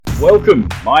Welcome,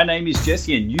 my name is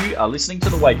Jesse and you are listening to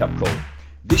The Wake Up Call.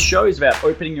 This show is about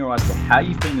opening your eyes to how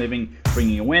you've been living,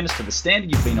 bringing awareness to the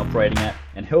standard you've been operating at,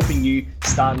 and helping you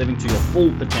start living to your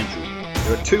full potential.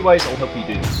 There are two ways I'll help you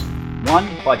do this. One,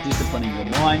 by disciplining your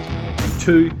mind, and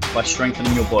two, by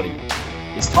strengthening your body.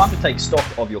 It's time to take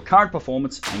stock of your current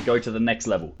performance and go to the next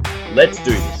level. Let's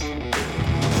do this.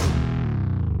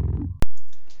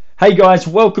 Hey guys,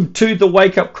 welcome to The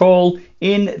Wake Up Call.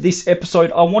 In this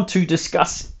episode, I want to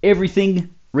discuss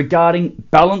everything regarding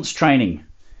balance training.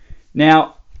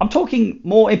 Now, I'm talking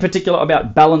more in particular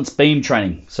about balance beam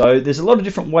training. So there's a lot of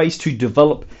different ways to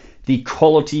develop the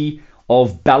quality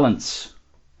of balance.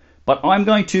 But I'm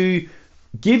going to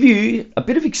give you a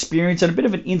bit of experience and a bit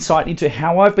of an insight into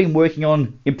how I've been working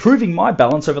on improving my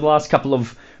balance over the last couple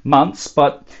of months,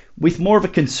 but with more of a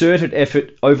concerted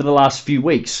effort over the last few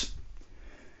weeks.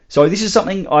 So this is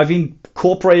something I've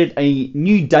incorporated a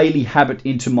new daily habit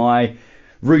into my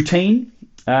routine,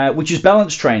 which is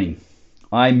balance training.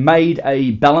 I made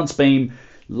a balance beam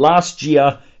last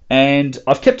year and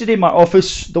I've kept it in my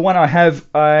office. The one I have,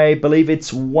 I believe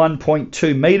it's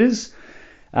 1.2 meters.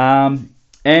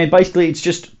 And basically it's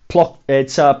just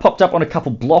popped up on a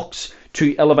couple blocks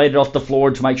to elevate it off the floor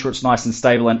and to make sure it's nice and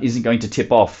stable and isn't going to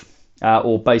tip off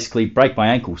or basically break my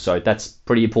ankle. So that's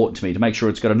pretty important to me, to make sure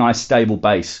it's got a nice stable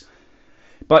base.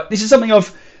 But this is something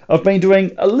I've been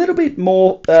doing a little bit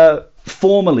more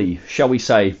formally, shall we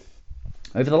say,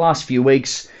 over the last few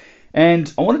weeks.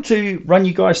 And I wanted to run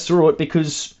you guys through it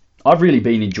because I've really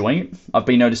been enjoying it. I've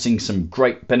been noticing some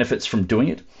great benefits from doing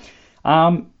it.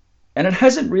 And it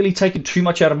hasn't really taken too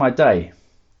much out of my day.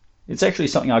 It's actually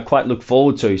something I quite look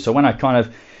forward to. So when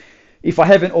if I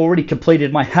haven't already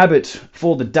completed my habit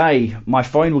for the day, my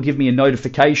phone will give me a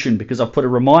notification because I've put a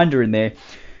reminder in there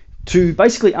to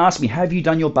basically ask me, have you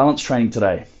done your balance training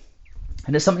today?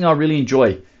 And it's something I really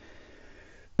enjoy.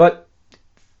 But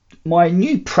my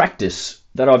new practice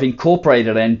that I've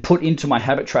incorporated and put into my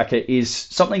habit tracker is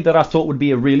something that I thought would be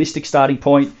a realistic starting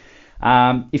point.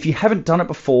 If you haven't done it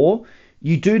before,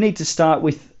 you do need to start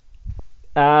with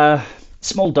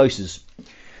small doses.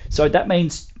 So that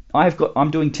means I'm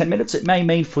doing 10 minutes. It may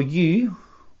mean for you,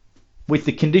 with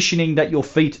the conditioning that your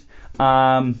feet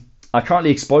are currently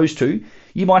exposed to,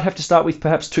 you might have to start with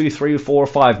perhaps 2, 3, or 4 or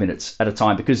 5 minutes at a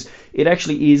time, because it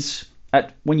actually is,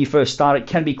 when you first start, it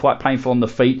can be quite painful on the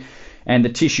feet and the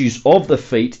tissues of the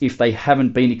feet if they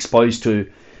haven't been exposed to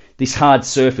this hard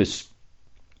surface.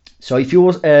 So if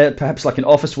you're perhaps like an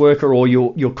office worker or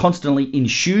you're constantly in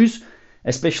shoes,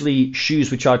 especially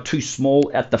shoes which are too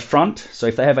small at the front, so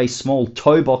if they have a small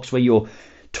toe box where your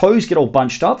toes get all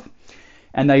bunched up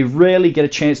and they rarely get a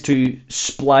chance to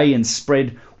splay and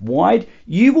spread wide,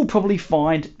 you will probably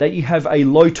find that you have a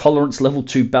low tolerance level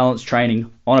to balance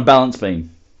training on a balance beam.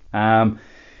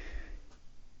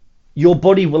 Your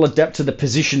body will adapt to the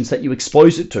positions that you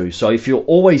expose it to. So if you're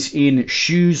always in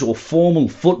shoes or formal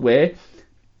footwear,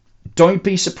 don't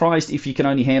be surprised if you can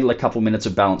only handle a couple minutes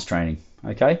of balance training,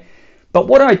 okay? But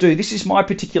what I do, this is my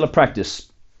particular practice.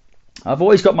 I've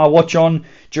always got my watch on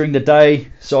during the day,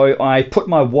 so I put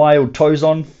my wild toes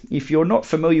on. If you're not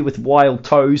familiar with wild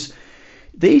toes,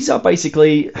 these are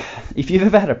basically, if you've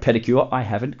ever had a pedicure, I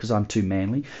haven't because I'm too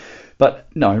manly, but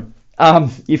no.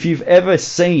 If you've ever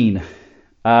seen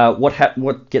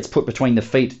what gets put between the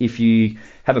feet if you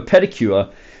have a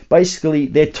pedicure, basically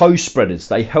they're toe spreaders.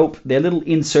 They're little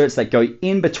inserts that go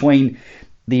in between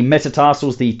the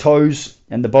metatarsals, the toes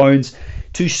and the bones,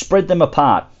 to spread them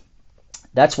apart.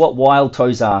 That's what wild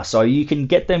toes are. So you can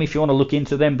get them if you want to look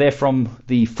into them. They're from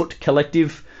the Foot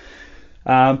Collective.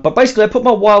 But basically I put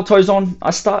my wild toes on,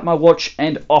 I start my watch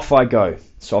and off I go.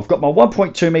 So I've got my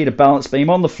 1.2 meter balance beam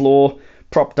on the floor,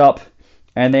 propped up,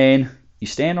 and then you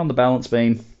stand on the balance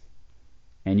beam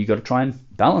and you got to try and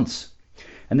balance.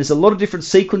 And there's a lot of different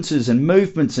sequences and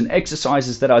movements and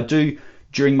exercises that I do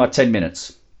during my 10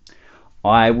 minutes.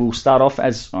 I will start off,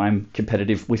 as I'm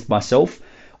competitive with myself,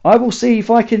 I will see if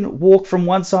I can walk from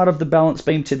one side of the balance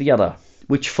beam to the other,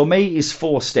 which for me is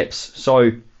 4 steps.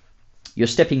 So you're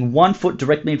stepping one foot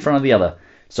directly in front of the other.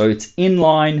 So it's in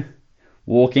line,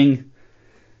 walking,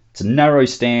 it's a narrow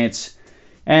stance,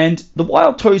 and the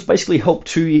wild toes basically help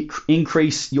to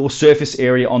increase your surface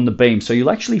area on the beam. So you'll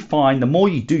actually find the more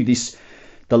you do this,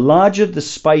 the larger the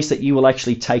space that you will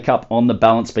actually take up on the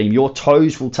balance beam. Your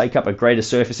toes will take up a greater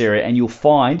surface area and you'll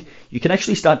find you can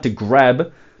actually start to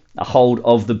grab a hold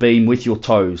of the beam with your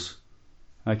toes.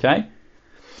 Okay?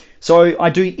 So I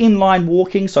do inline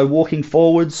walking, so walking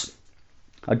forwards.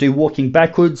 I do walking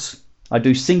backwards. I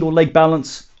do single leg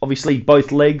balance, obviously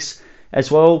both legs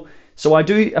as well. So I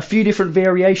do a few different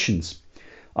variations.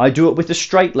 I do it with a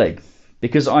straight leg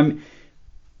because I'm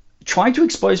trying to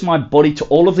expose my body to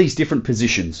all of these different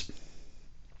positions.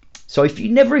 So if you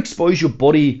never expose your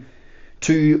body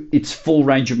to its full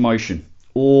range of motion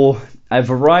or a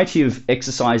variety of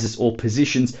exercises or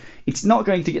positions, it's not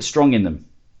going to get strong in them.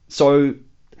 So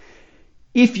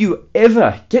if you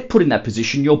ever get put in that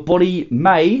position, your body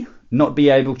may not be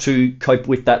able to cope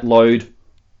with that load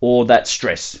or that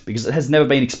stress because it has never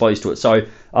been exposed to it. So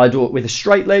I do it with a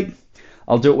straight leg,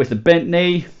 I'll do it with a bent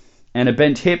knee and a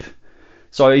bent hip.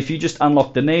 So if you just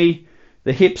unlock the knee,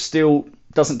 the hip still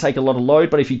doesn't take a lot of load,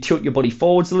 but if you tilt your body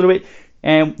forwards a little bit,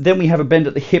 and then we have a bend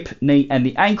at the hip, knee, and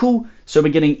the ankle. So we're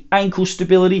getting ankle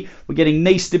stability, we're getting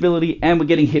knee stability, and we're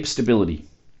getting hip stability.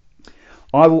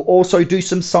 I will also do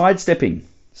some sidestepping.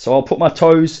 So I'll put my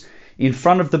toes in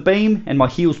front of the beam and my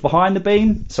heels behind the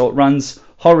beam, so it runs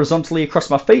horizontally across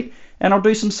my feet, and I'll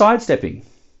do some sidestepping.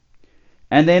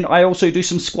 And then I also do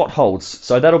some squat holds.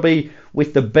 So that'll be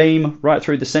with the beam right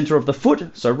through the center of the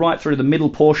foot, so right through the middle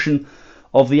portion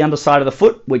of the underside of the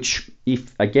foot, which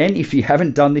if you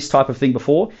haven't done this type of thing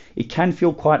before, it can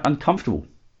feel quite uncomfortable.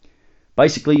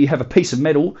 Basically, you have a piece of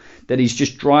metal that is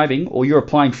just driving, or you're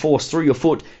applying force through your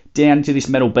foot down to this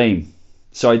metal beam.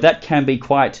 So that can be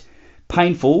quite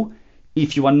painful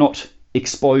if you are not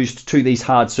exposed to these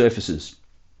hard surfaces.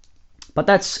 But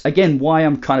that's, again, why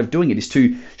I'm kind of doing it, is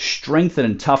to strengthen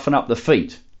and toughen up the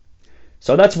feet.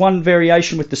 So that's one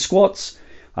variation with the squats.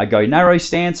 I go narrow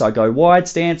stance, I go wide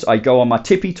stance, I go on my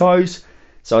tippy toes.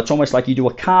 So it's almost like you do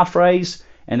a calf raise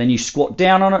and then you squat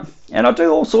down on it. And I do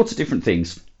all sorts of different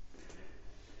things.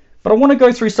 But I want to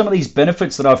go through some of these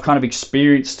benefits that I've kind of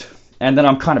experienced and that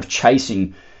I'm kind of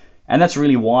chasing. And that's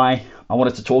really why I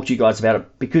wanted to talk to you guys about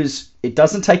it, because it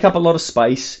doesn't take up a lot of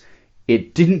space.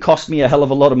 It didn't cost me a hell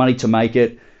of a lot of money to make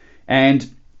it. And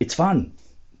it's fun.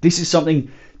 This is something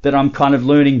that I'm kind of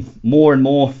learning more and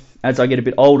more as I get a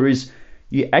bit older, is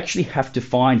you actually have to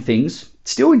find things,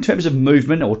 still in terms of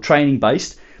movement or training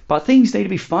based, but things need to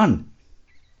be fun.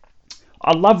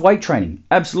 I love weight training,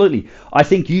 absolutely. I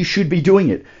think you should be doing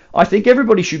it. I think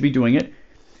everybody should be doing it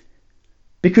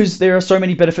because there are so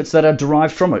many benefits that are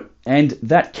derived from it, and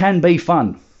that can be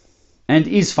fun and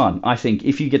is fun, I think,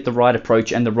 if you get the right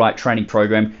approach and the right training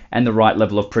program and the right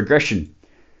level of progression.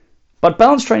 But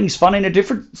balance training is fun in a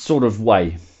different sort of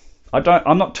way.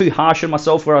 I'm not too harsh on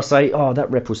myself where I say, oh,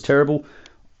 that rep was terrible.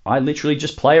 I literally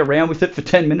just play around with it for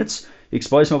 10 minutes,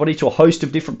 expose my body to a host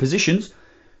of different positions,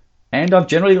 and I've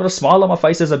generally got a smile on my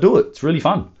face as I do it. It's really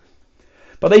fun.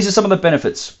 But these are some of the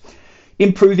benefits.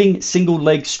 Improving single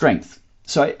leg strength.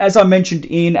 So as I mentioned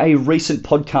in a recent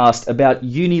podcast about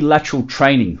unilateral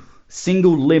training,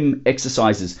 single limb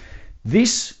exercises,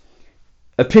 this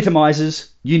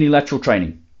epitomizes unilateral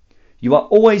training. You are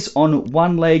always on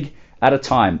one leg at a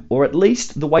time, or at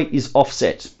least the weight is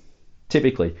offset,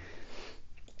 typically.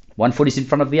 One foot is in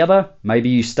front of the other. Maybe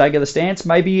you stagger the stance.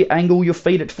 Maybe you angle your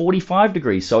feet at 45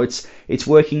 degrees. So it's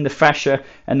working the fascia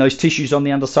and those tissues on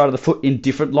the underside of the foot in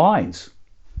different lines.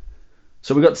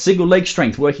 So we've got single leg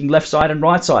strength working left side and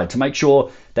right side to make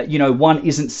sure that, one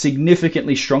isn't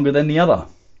significantly stronger than the other.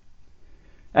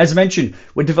 As mentioned,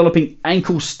 we're developing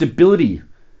ankle stability.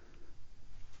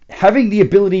 Having the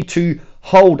ability to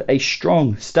hold a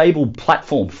strong, stable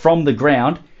platform from the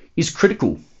ground is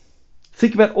critical.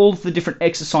 Think about all of the different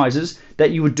exercises that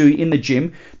you would do in the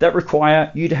gym that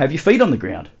require you to have your feet on the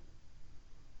ground.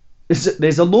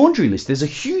 There's a laundry list. There's a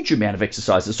huge amount of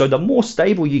exercises. So the more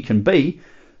stable you can be,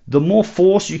 the more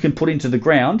force you can put into the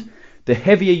ground, the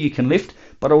heavier you can lift,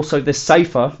 but also the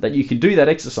safer that you can do that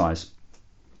exercise.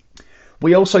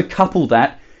 We also couple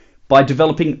that by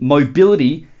developing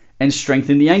mobility and strength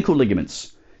in the ankle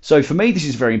ligaments. So for me, this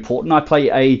is very important. I play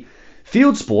a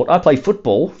field sport. I play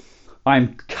football.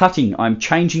 I'm cutting, I'm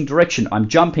changing direction, I'm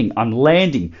jumping, I'm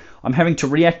landing, I'm having to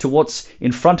react to what's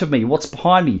in front of me, what's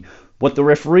behind me, what the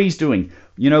referee's doing,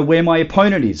 where my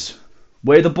opponent is,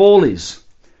 where the ball is.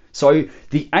 So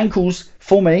the ankles,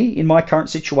 for me, in my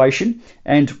current situation,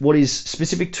 and what is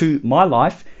specific to my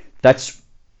life, that's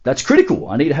critical.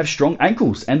 I need to have strong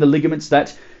ankles and the ligaments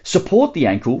that support the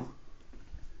ankle.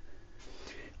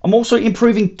 I'm also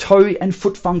improving toe and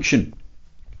foot function.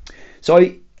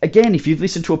 So again, if you've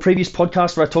listened to a previous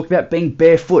podcast where I talked about being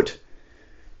barefoot,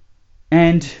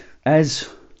 and as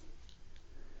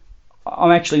I'm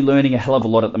actually learning a hell of a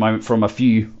lot at the moment from a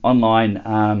few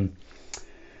online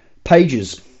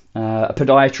pages, a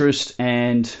podiatrist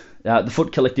and the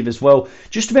Foot Collective as well,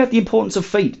 just about the importance of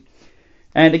feet.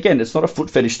 And again, it's not a foot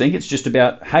fetish thing. It's just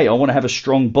about, hey, I want to have a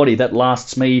strong body that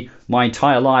lasts me my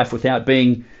entire life without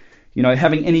being,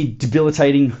 having any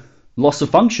debilitating loss of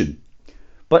function.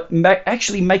 But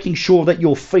actually making sure that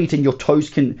your feet and your toes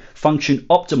can function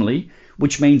optimally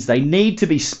which means they need to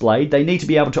be splayed. They need to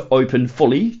be able to open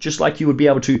fully, just like you would be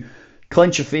able to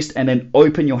clench a fist and then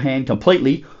open your hand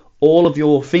completely. All of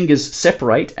your fingers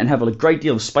separate and have a great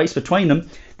deal of space between them.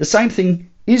 The same thing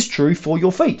is true for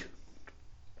your feet.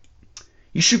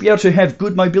 You should be able to have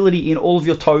good mobility in all of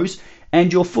your toes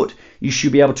and your foot. You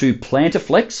should be able to plantar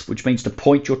flex, which means to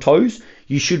point your toes.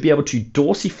 You should be able to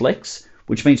dorsiflex,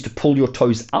 which means to pull your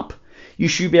toes up. You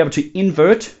should be able to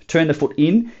invert, turn the foot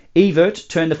in, evert,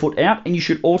 turn the foot out, and you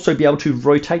should also be able to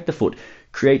rotate the foot,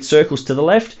 create circles to the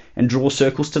left and draw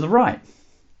circles to the right.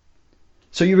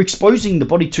 So you're exposing the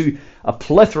body to a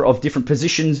plethora of different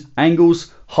positions,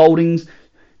 angles, holdings,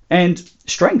 and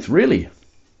strength, really.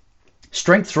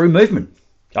 Strength through movement.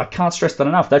 I can't stress that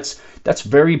enough. That's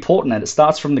very important, and it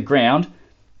starts from the ground,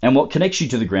 and what connects you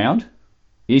to the ground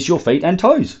is your feet and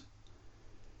toes.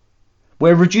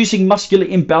 We're reducing muscular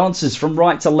imbalances from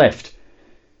right to left.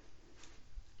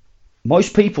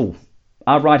 Most people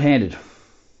are right-handed.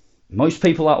 Most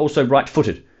people are also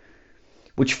right-footed,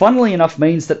 which funnily enough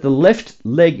means that the left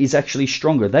leg is actually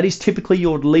stronger. That is typically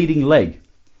your leading leg.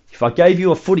 If I gave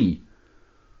you a footy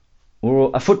or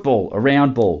a football, a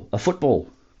round ball, a football,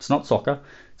 it's not soccer,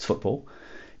 it's football.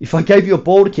 If I gave you a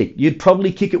ball to kick, you'd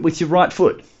probably kick it with your right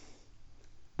foot,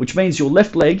 which means your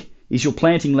left leg is your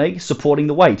planting leg supporting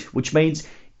the weight, which means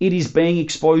it is being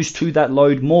exposed to that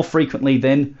load more frequently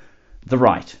than the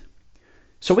right.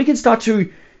 So we can start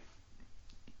to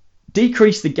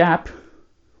decrease the gap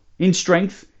in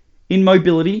strength, in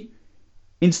mobility,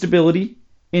 in stability,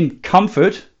 in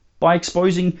comfort by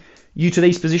exposing you to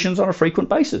these positions on a frequent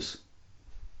basis.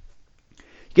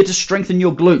 You get to strengthen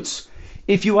your glutes.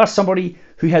 If you are somebody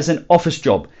who has an office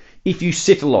job, if you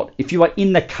sit a lot, if you are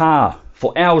in the car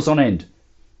for hours on end,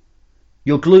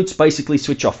 your glutes basically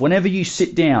switch off. Whenever you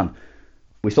sit down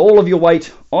with all of your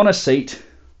weight on a seat,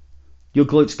 your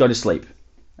glutes go to sleep.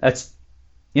 That's,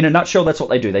 in a nutshell, that's what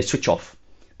they do. They switch off.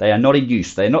 They are not in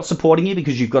use. They are not supporting you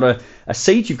because you've got a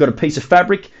seat, you've got a piece of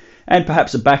fabric, and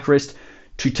perhaps a backrest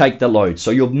to take the load.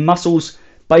 So your muscles,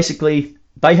 basically,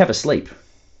 they have a sleep.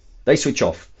 They switch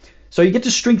off. So you get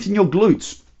to strengthen your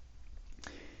glutes.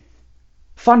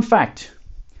 Fun fact,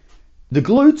 the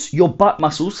glutes, your butt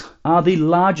muscles, are the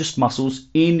largest muscles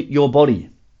in your body.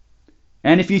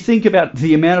 And if you think about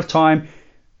the amount of time,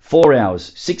 4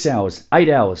 hours, 6 hours, 8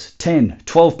 hours, 10,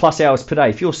 12 plus hours per day,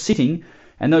 if you're sitting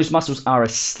and those muscles are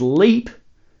asleep,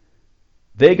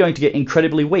 they're going to get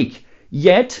incredibly weak.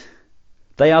 Yet,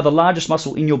 they are the largest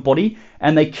muscle in your body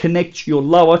and they connect your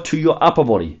lower to your upper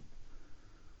body.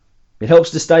 It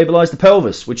helps to stabilize the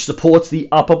pelvis, which supports the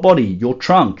upper body, your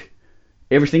trunk,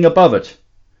 everything above it.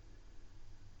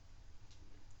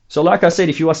 So like I said,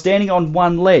 if you are standing on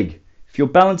one leg, if you're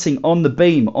balancing on the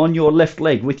beam on your left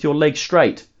leg with your leg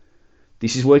straight,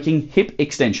 this is working hip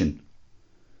extension.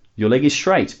 Your leg is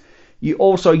straight. You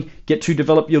also get to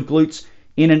develop your glutes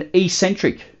in an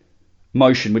eccentric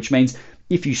motion, which means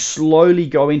if you slowly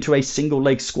go into a single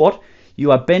leg squat,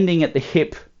 you are bending at the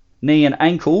hip, knee and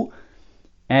ankle,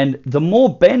 and the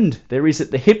more bend there is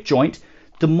at the hip joint,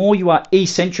 the more you are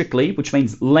eccentrically, which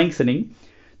means lengthening,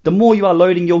 the more you are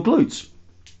loading your glutes.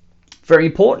 Very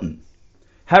important.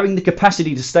 Having the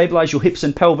capacity to stabilize your hips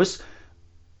and pelvis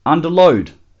under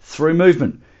load through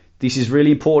movement. This is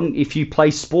really important if you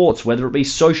play sports, whether it be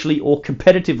socially or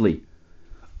competitively,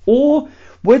 or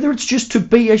whether it's just to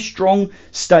be a strong,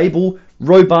 stable,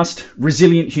 robust,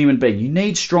 resilient human being. You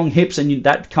need strong hips, and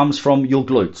that comes from your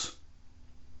glutes.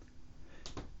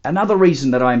 Another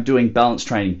reason that I am doing balance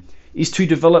training is to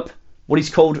develop what is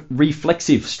called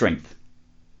reflexive strength.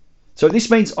 So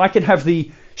this means I can have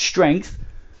the strength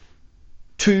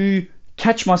to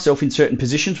catch myself in certain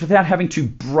positions without having to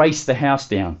brace the house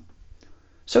down.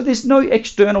 So there's no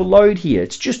external load here.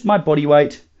 It's just my body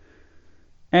weight.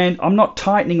 And I'm not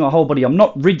tightening my whole body. I'm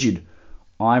not rigid.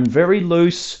 I'm very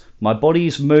loose. My body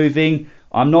is moving.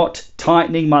 I'm not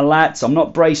tightening my lats. I'm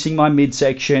not bracing my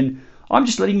midsection. I'm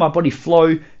just letting my body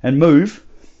flow and move.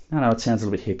 I know it sounds a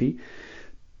little bit hippie.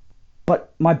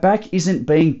 But my back isn't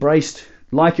being braced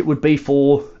like it would be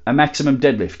for a maximum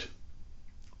deadlift,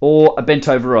 or a bent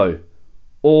over row,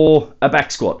 or a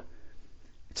back squat.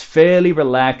 It's fairly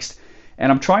relaxed, and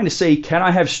I'm trying to see, can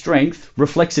I have strength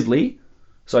reflexively?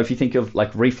 So if you think of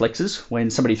like reflexes, when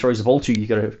somebody throws a ball to you, you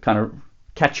got to kind of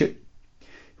catch it.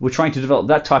 We're trying to develop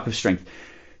that type of strength.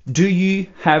 Do you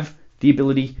have the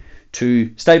ability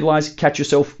to stabilize, catch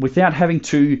yourself without having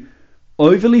to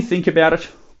overly think about it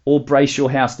or brace your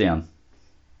house down?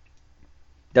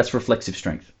 That's reflexive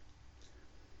strength.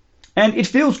 And it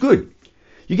feels good.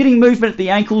 You're getting movement at the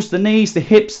ankles, the knees, the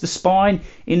hips, the spine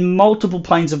in multiple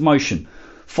planes of motion.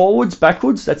 Forwards,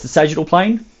 backwards, that's the sagittal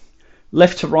plane.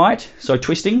 left to right, so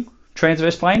twisting,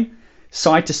 transverse plane,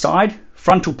 side to side,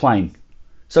 frontal plane.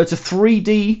 So it's a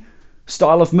 3D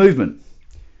style of movement.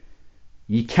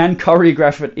 You can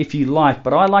choreograph it if you like,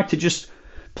 but I like to just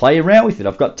play around with it.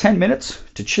 I've got 10 minutes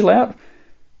to chill out,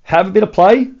 have a bit of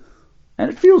play,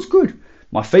 and it feels good.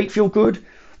 My feet feel good.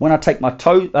 When I take my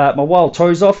wild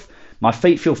toes off, my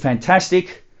feet feel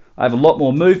fantastic. I have a lot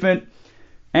more movement,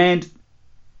 and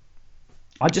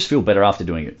I just feel better after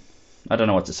doing it. I don't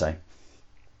know what to say.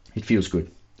 It feels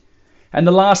good. And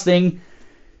the last thing,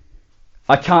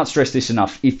 I can't stress this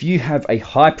enough. If you have a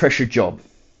high pressure job,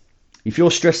 if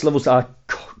your stress levels are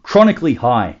chronically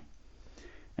high,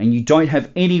 and you don't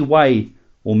have any way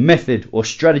or method or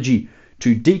strategy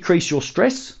to decrease your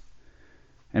stress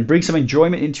and bring some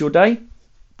enjoyment into your day,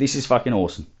 this is fucking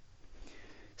awesome.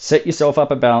 Set yourself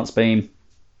up a balance beam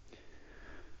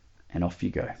and off you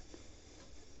go.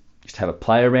 Just have a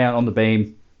play around on the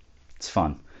beam. It's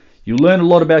fun. You'll learn a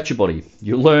lot about your body.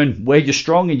 You'll learn where you're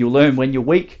strong and you'll learn when you're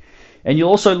weak. And you'll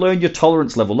also learn your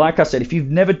tolerance level. Like I said, if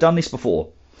you've never done this before,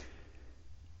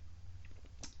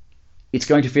 it's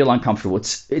going to feel uncomfortable.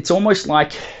 It's almost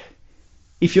like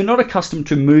if you're not accustomed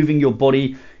to moving your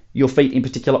body, your feet in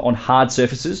particular, on hard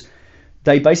surfaces,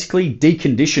 they basically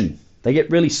decondition. They get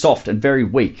really soft and very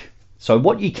weak. So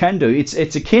what you can do, it's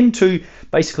akin to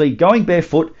basically going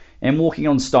barefoot and walking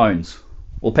on stones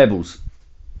or pebbles.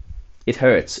 It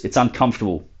hurts. It's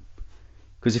uncomfortable.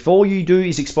 Because if all you do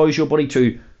is expose your body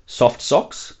to soft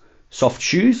socks, soft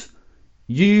shoes,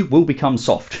 you will become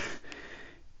soft.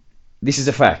 This is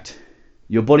a fact.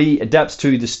 Your body adapts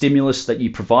to the stimulus that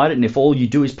you provide it, and if all you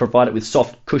do is provide it with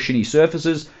soft, cushiony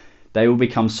surfaces, they will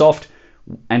become soft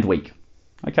and weak.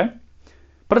 Okay?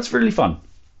 But it's really fun.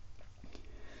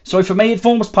 So for me, it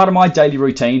forms part of my daily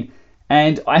routine,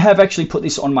 and I have actually put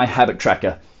this on my habit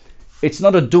tracker. It's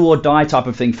not a do or die type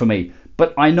of thing for me,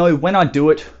 but I know when I do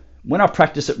it, when I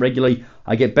practice it regularly,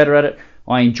 I get better at it,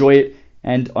 I enjoy it,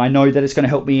 and I know that it's going to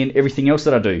help me in everything else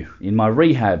that I do, in my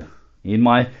rehab, in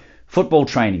my football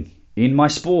training, in my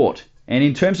sport, and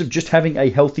in terms of just having a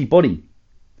healthy body.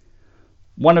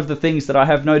 One of the things that I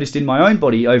have noticed in my own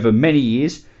body over many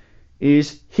years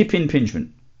is hip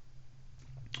impingement.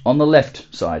 On the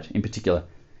left side in particular.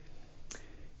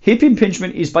 Hip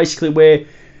impingement is basically where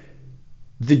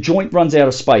the joint runs out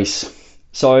of space.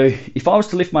 So if I was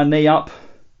to lift my knee up,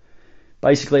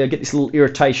 basically I get this little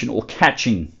irritation or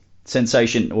catching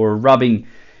sensation or a rubbing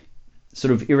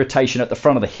sort of irritation at the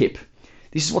front of the hip.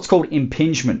 This is what's called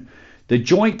impingement. The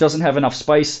joint doesn't have enough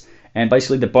space, and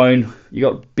basically the bone, you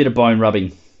got a bit of bone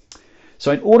rubbing.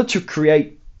 So in order to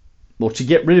to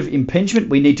get rid of impingement,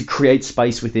 we need to create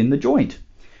space within the joint.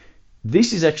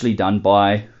 This is actually done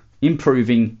by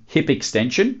improving hip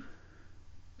extension,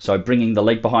 so bringing the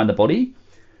leg behind the body.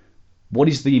 What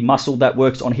is the muscle that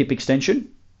works on hip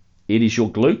extension? It is your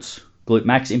glutes, glute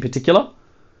max in particular.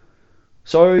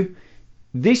 So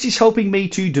this is helping me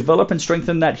to develop and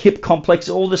strengthen that hip complex,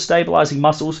 all the stabilizing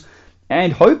muscles,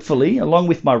 and hopefully, along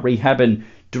with my rehab and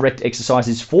direct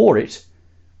exercises for it,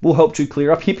 will help to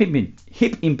clear up hip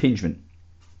impingement.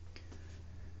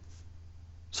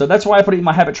 So that's why I put it in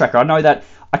my habit tracker. I know that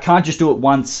I can't just do it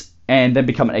once and then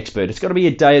become an expert. It's got to be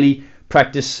a daily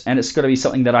practice, and it's got to be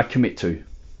something that I commit to.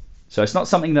 So it's not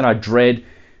something that I dread.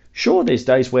 Sure, there's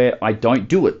days where I don't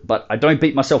do it, but I don't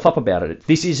beat myself up about it.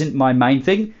 This isn't my main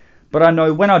thing, but I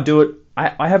know when I do it,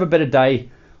 I have a better day,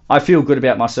 I feel good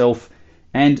about myself,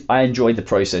 and I enjoy the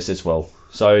process as well.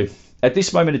 So at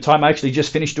this moment in time, I actually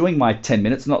just finished doing my 10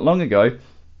 minutes not long ago,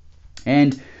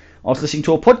 and I was listening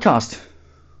to a podcast.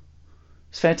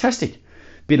 It's fantastic.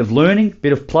 Bit of learning,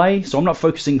 bit of play. So I'm not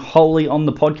focusing wholly on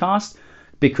the podcast,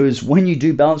 because when you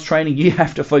do balance training, you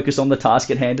have to focus on the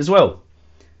task at hand as well.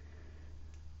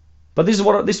 But this is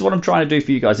what I'm trying to do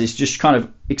for you guys, is just kind of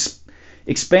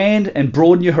expand and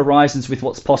broaden your horizons with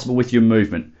what's possible with your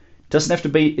movement. It doesn't have to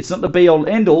be, it's not the be all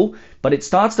end all, but it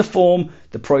starts to form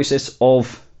the process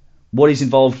of what is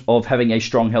involved of having a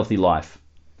strong, healthy life.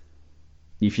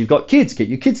 If you've got kids, get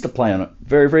your kids to play on it.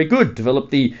 Very, very good. Develop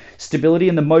the stability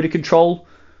and the motor control.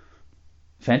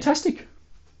 Fantastic.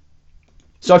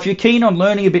 So if you're keen on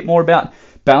learning a bit more about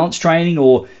balance training,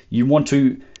 or you want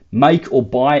to make or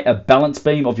buy a balance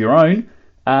beam of your own,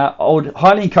 I would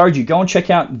highly encourage you, go and check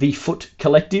out The Foot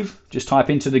Collective. Just type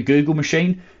into the Google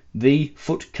machine, The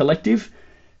Foot Collective.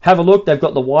 Have a look. They've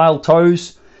got the Wild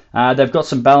Toes. They've got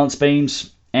some balance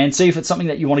beams, and see if it's something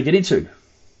that you want to get into.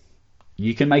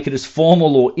 You can make it as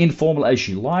formal or informal as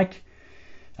you like.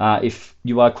 If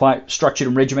you are quite structured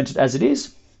and regimented as it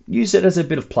is, use it as a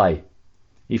bit of play.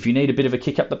 If you need a bit of a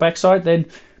kick up the backside, then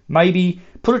maybe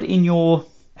put it in your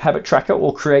habit tracker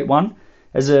or create one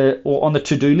or on the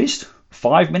to-do list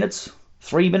 5 minutes,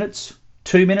 3 minutes,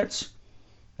 2 minutes,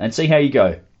 and see how you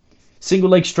go. Single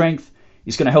leg strength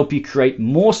is going to help you create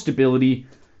more stability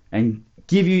and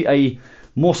give you a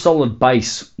more solid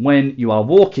base when you are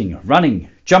walking, running,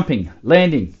 jumping,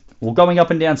 landing, or going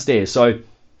up and down stairs. So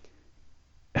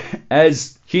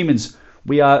as humans,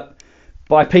 we are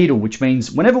bipedal, which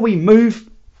means whenever we move,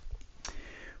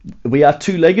 we are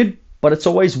two-legged, but it's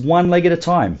always one leg at a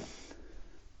time.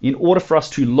 In order for us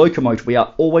to locomote, we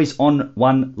are always on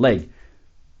one leg.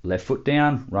 Left foot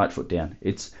down, right foot down.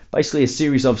 It's basically a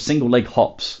series of single leg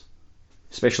hops,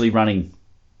 especially running.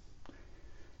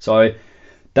 So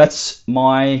that's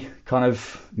my kind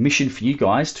of mission for you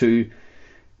guys, to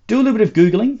do a little bit of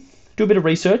Googling, do a bit of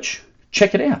research,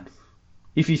 check it out.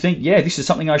 If you think, yeah, this is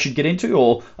something I should get into,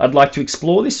 or I'd like to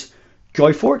explore this,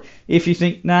 go for it. If you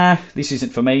think, nah, this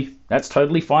isn't for me, that's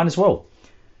totally fine as well.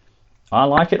 I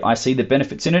like it, I see the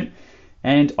benefits in it,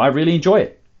 and I really enjoy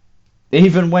it.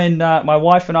 Even when my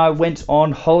wife and I went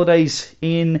on holidays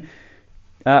in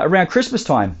around Christmas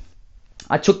time,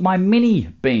 I took my mini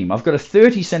beam. I've got a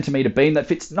 30 centimeter beam that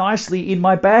fits nicely in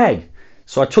my bag.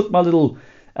 So I took my little,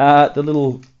 what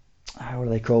are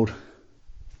they called?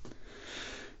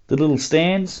 The little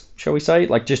stands, shall we say,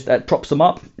 like just that props them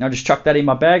up. And I just chucked that in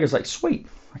my bag. I was like, sweet,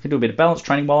 I can do a bit of balance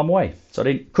training while I'm away. So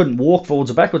I couldn't walk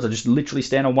forwards or backwards. I just literally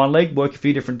stand on one leg, work a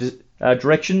few different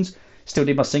directions. Still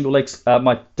did my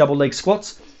my double leg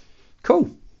squats. Cool.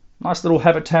 Nice little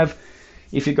habit to have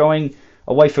if you're going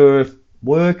away for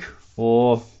work,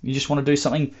 or you just want to do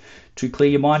something to clear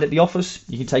your mind at the office.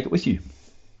 You can take it with you.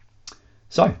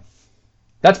 So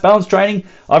that's balance training.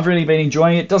 I've really been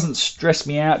enjoying it. Doesn't stress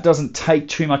me out, doesn't take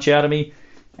too much out of me,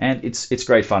 and it's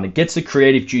great fun. It gets the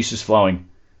creative juices flowing.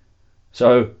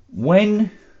 So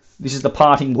this is the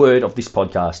parting word of this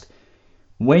podcast,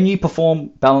 when you perform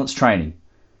balance training,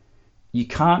 you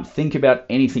can't think about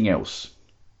anything else.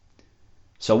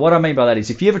 So what I mean by that is,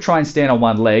 if you ever try and stand on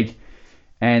one leg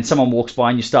and someone walks by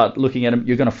and you start looking at them,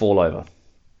 you're going to fall over.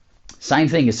 Same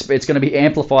thing, it's going to be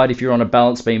amplified if you're on a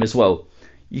balance beam as well.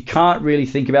 You can't really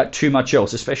think about too much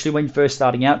else, especially when you're first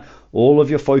starting out. All of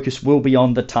your focus will be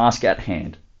on the task at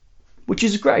hand, which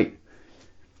is great.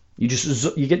 You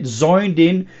get zoned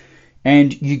in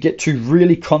and you get to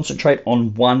really concentrate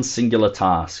on one singular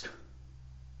task.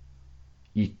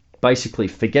 You basically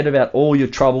forget about all your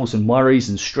troubles and worries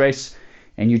and stress,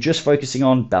 and you're just focusing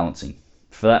on balancing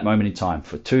for that moment in time,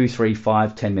 for 2, 3,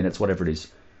 5, 10 minutes, whatever it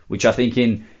is, which I think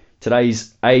in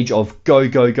today's age of go,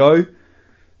 go, go,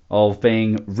 of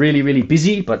being really, really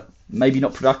busy, but maybe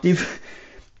not productive,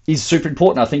 is super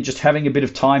important. I think just having a bit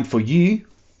of time for you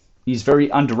is very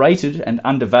underrated and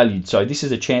undervalued. So this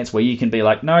is a chance where you can be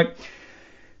like, no,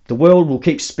 the world will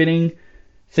keep spinning,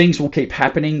 things will keep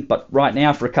happening, but right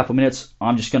now for a couple of minutes,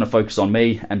 I'm just going to focus on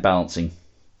me and balancing.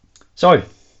 So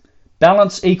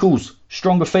balance equals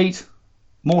stronger feet,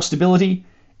 more stability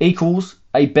equals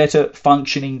a better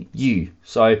functioning you.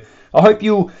 So I hope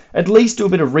you'll at least do a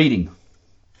bit of reading.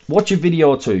 Watch a video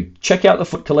or two. Check out the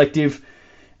Foot Collective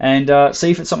and see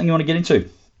if it's something you want to get into.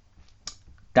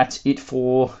 That's it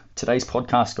for today's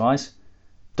podcast, guys.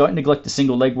 Don't neglect the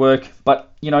single leg work,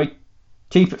 but,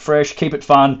 keep it fresh, keep it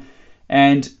fun,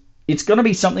 and it's going to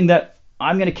be something that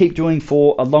I'm going to keep doing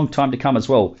for a long time to come as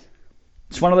well.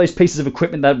 It's one of those pieces of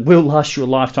equipment that will last you a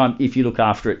lifetime if you look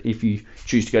after it, if you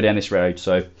choose to go down this road.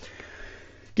 So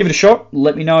give it a shot.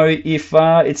 Let me know if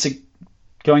it's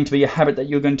going to be a habit that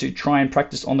you're going to try and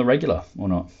practice on the regular or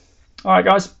not. All right,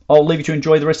 guys, I'll leave you to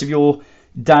enjoy the rest of your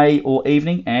day or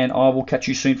evening, and I will catch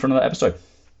you soon for another episode.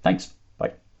 Thanks.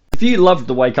 Bye. If you loved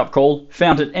the Wake Up Call,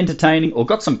 found it entertaining, or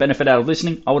got some benefit out of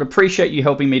listening, I would appreciate you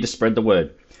helping me to spread the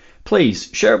word. Please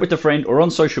share it with a friend or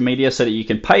on social media so that you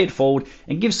can pay it forward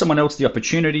and give someone else the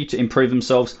opportunity to improve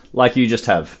themselves like you just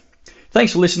have.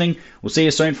 Thanks for listening. We'll see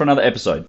you soon for another episode.